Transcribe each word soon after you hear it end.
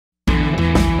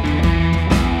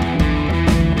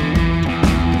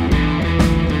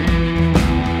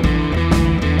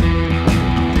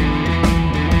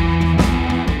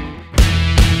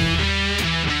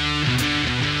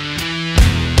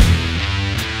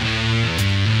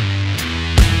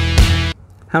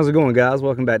How's it going, guys?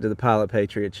 Welcome back to the Pilot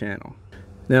Patriot channel.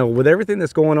 Now, with everything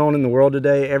that's going on in the world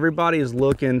today, everybody is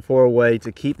looking for a way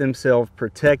to keep themselves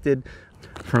protected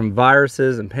from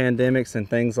viruses and pandemics and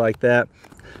things like that.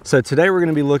 So today we're going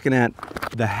to be looking at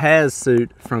the Haz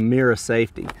suit from MIRA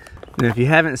Safety. And if you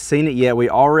haven't seen it yet, we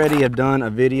already have done a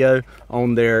video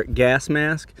on their gas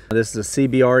mask. This is a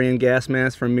CBRN gas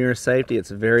mask from MIRA Safety. It's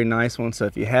a very nice one. So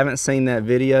if you haven't seen that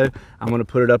video, I'm going to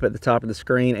put it up at the top of the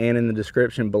screen and in the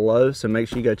description below. So make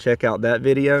sure you go check out that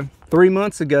video. 3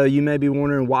 months ago, you may be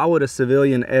wondering, why would a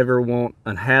civilian ever want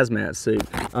a hazmat suit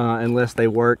unless they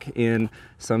work in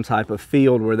some type of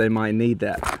field where they might need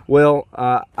that? Well,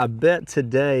 I bet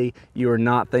today you are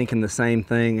not thinking the same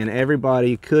thing, and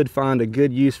everybody could find a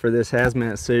good use for this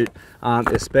hazmat suit,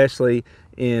 especially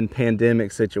in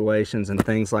pandemic situations and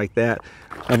things like that.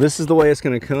 Now, this is the way it's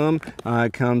going to come.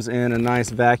 It comes in a nice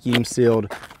vacuum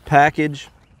sealed package.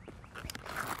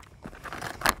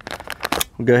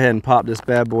 Go ahead and pop this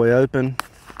bad boy open.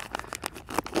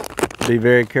 Be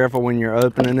very careful when you're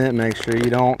opening it. Make sure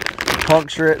you don't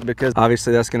puncture it, because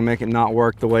obviously that's going to make it not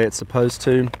work the way it's supposed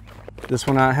to. This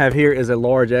one I have here is a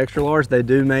large, extra large. They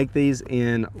do make these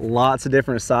in lots of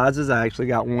different sizes. I actually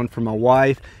got one for my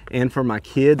wife and for my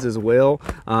kids as well.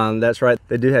 That's right,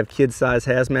 they do have kid-size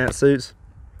hazmat suits.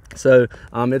 So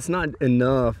it's not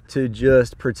enough to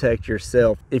just protect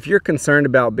yourself. If you're concerned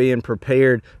about being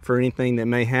prepared for anything that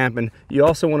may happen, you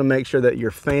also want to make sure that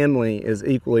your family is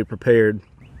equally prepared.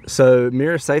 So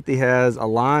MIRA Safety has a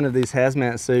line of these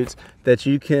hazmat suits that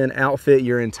you can outfit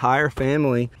your entire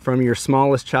family, from your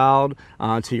smallest child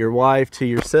to your wife to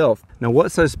yourself. Now,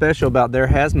 what's so special about their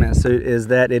hazmat suit is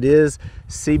that it is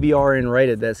CBRN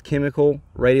rated. That's chemical,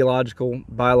 radiological,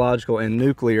 biological, and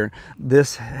nuclear.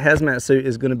 This hazmat suit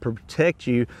is going to protect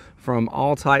you from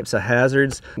all types of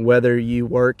hazards, whether you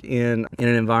work in an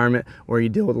environment where you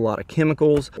deal with a lot of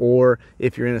chemicals, or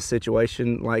if you're in a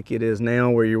situation like it is now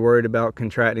where you're worried about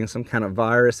contracting some kind of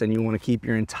virus and you want to keep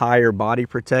your entire body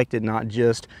protected, not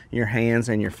just your hands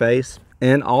and your face.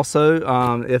 And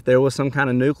also, if there was some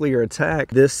kind of nuclear attack,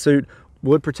 this suit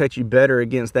would protect you better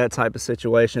against that type of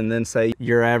situation than, say,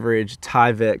 your average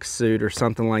Tyvek suit or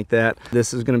something like that.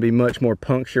 This is going to be much more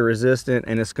puncture resistant,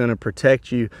 and it's going to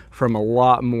protect you from a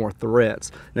lot more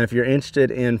threats. Now, if you're interested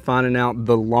in finding out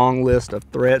the long list of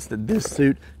threats that this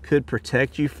suit could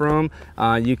protect you from,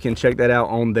 you can check that out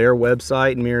on their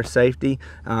website, MIRA Safety,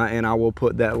 and I will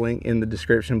put that link in the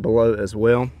description below as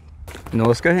well. Now,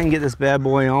 let's go ahead and get this bad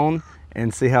boy on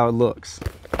and see how it looks.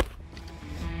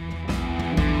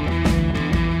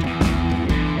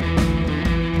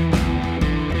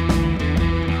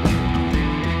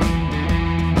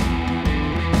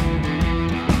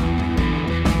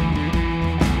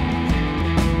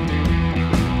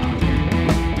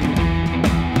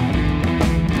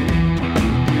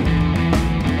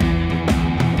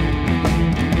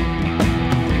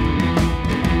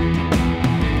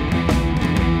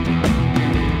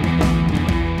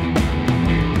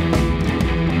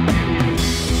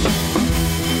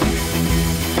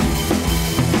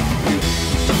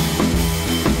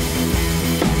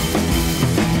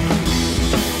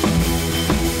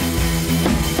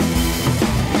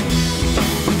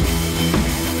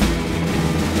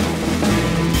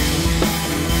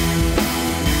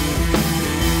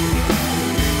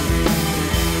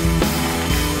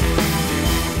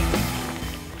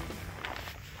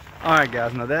 Alright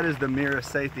guys, now that is the MIRA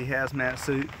Safety hazmat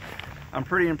suit. I'm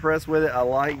pretty impressed with it. I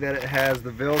like that it has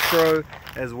the Velcro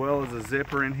as well as a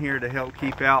zipper in here to help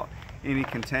keep out any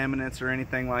contaminants or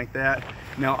anything like that.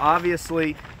 Now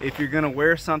obviously, if you're going to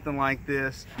wear something like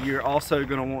this, you're also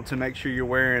going to want to make sure you're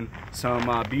wearing some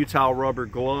butyl rubber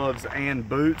gloves and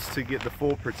boots to get the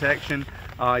full protection.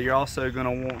 You're also going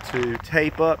to want to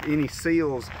tape up any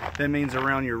seals. That means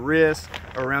around your wrists,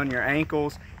 around your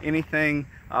ankles, anything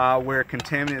where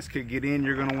contaminants could get in,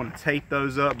 you're going to want to tape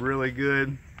those up really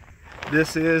good.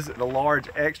 This is the large,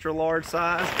 extra large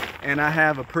size, and I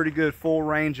have a pretty good full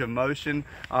range of motion.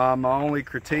 My only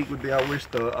critique would be I wish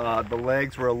the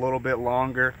legs were a little bit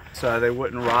longer so they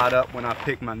wouldn't ride up when I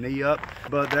pick my knee up,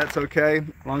 but that's okay.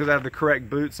 As long as I have the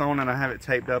correct boots on and I have it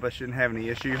taped up, I shouldn't have any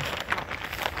issue.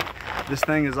 This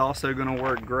thing is also going to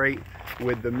work great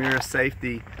with the MIRA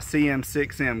Safety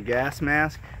CM6M gas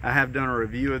mask. I have done a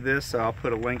review of this, so I'll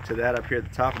put a link to that up here at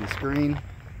the top of the screen.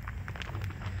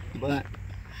 But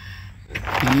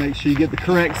make sure you get the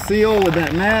correct seal with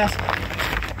that mask.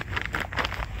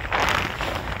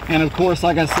 And of course,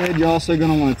 like I said, you're also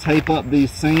going to want to tape up these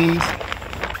seams.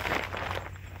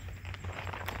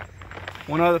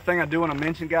 One other thing I do want to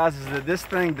mention, guys, is that this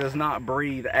thing does not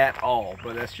breathe at all,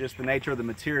 but that's just the nature of the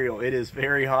material. It is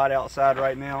very hot outside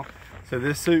right now, so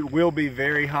this suit will be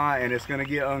very hot, and it's going to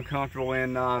get uncomfortable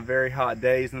in very hot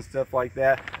days and stuff like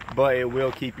that, but it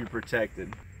will keep you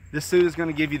protected. This suit is going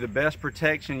to give you the best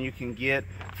protection you can get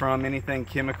from anything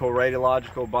chemical,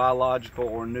 radiological, biological,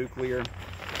 or nuclear,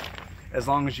 as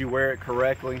long as you wear it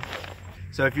correctly.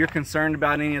 So if you're concerned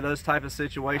about any of those type of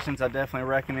situations, I definitely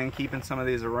recommend keeping some of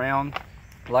these around.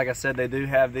 Like I said, they do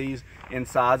have these in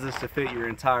sizes to fit your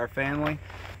entire family.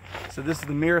 So this is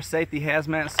the MIRA Safety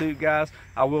Hazmat suit, guys.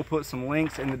 I will put some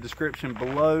links in the description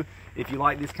below. If you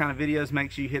like these kind of videos,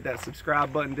 make sure you hit that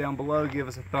subscribe button down below. Give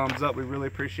us a thumbs up. We really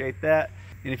appreciate that.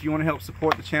 And if you want to help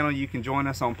support the channel, you can join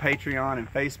us on Patreon and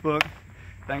Facebook.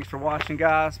 Thanks for watching,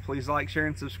 guys. Please like, share,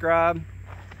 and subscribe.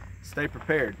 Stay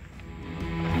prepared.